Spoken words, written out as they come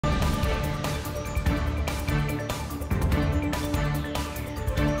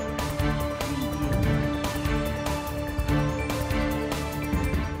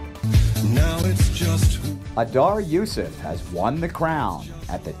Adar Yusuf has won the crown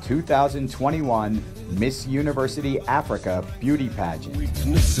at the 2021 Miss University Africa Beauty Pageant.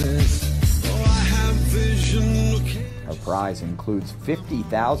 Her prize includes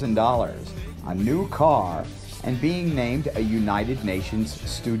 $50,000, a new car, and being named a United Nations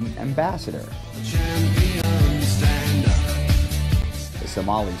Student Ambassador. The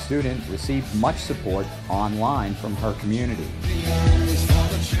Somali student received much support online from her community.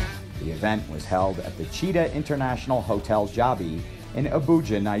 The event was held at the Cheetah International Hotel Jabi in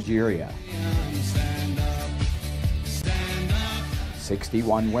Abuja, Nigeria.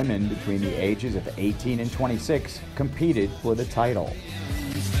 61 women between the ages of 18 and 26 competed for the title.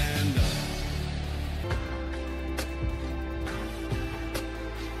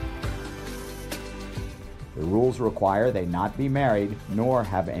 The rules require they not be married nor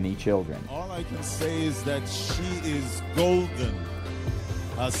have any children. All I can say is that she is golden.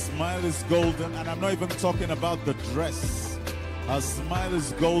 Her smile is golden, and I'm not even talking about the dress. Her smile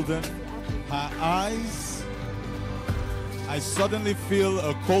is golden. Her eyes, I suddenly feel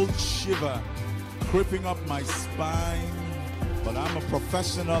a cold shiver creeping up my spine, but I'm a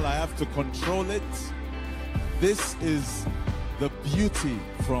professional, I have to control it. This is the beauty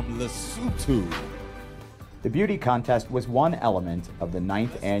from Lesotho. The beauty contest was one element of the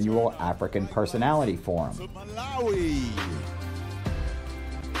 9th Annual African Personality Forum. Malawi.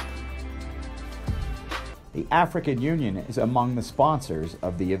 The African Union is among the sponsors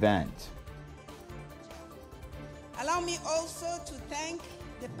of the event. Allow me also to thank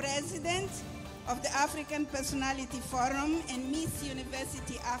the President of the African Personality Forum and Miss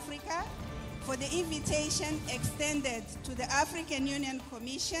University Africa for the invitation extended to the African Union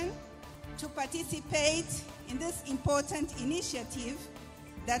Commission to participate in this important initiative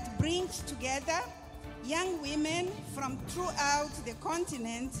that brings together young women from throughout the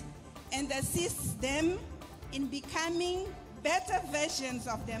continent and assists them in becoming better versions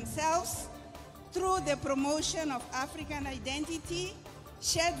of themselves through the promotion of African identity,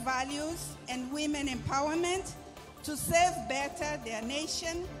 shared values, and women empowerment to serve better their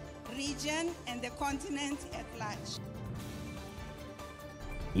nation, region, and the continent at large.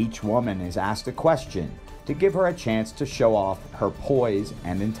 Each woman is asked a question to give her a chance to show off her poise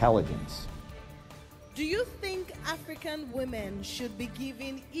and intelligence. Do you think African women should be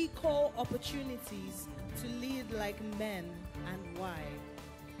given equal opportunities to lead like men, and why?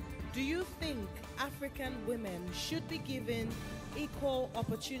 Do you think African women should be given equal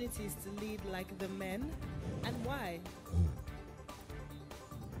opportunities to lead like the men, and why?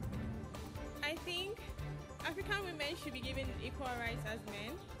 I think African women should be given equal rights as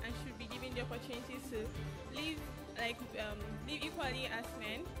men and should be given the opportunities to live equally as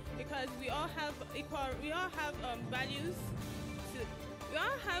men, because we all have values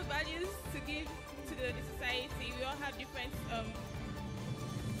to give to the society. We all have different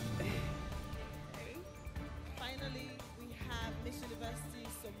Finally, we have Miss University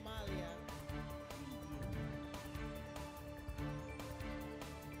Somalia.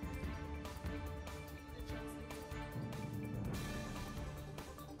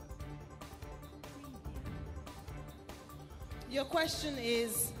 Your question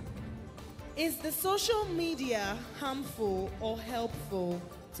is the social media harmful or helpful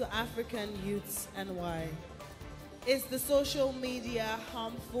to African youths, and why? Is the social media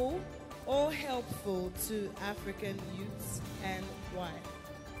harmful or helpful to African youths, and why?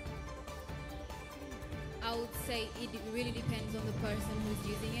 I would say it really depends on the person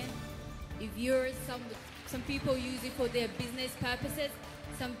who's using it. If you're some people use it for their business purposes,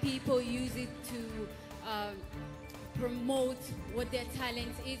 some people use it to promote what their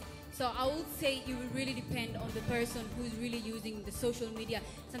talent is. So I would say it would really depend on the person who's really using the social media.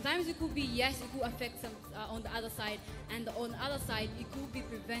 Sometimes it could be, yes, it could affect some on the other side, and on the other side it could be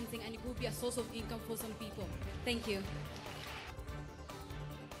preventing, and it could be a source of income for some people. Thank you.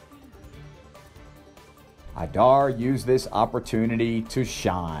 Adar used this opportunity to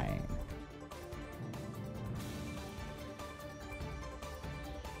shine.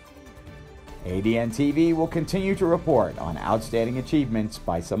 ADN TV will continue to report on outstanding achievements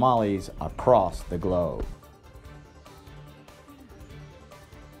by Somalis across the globe.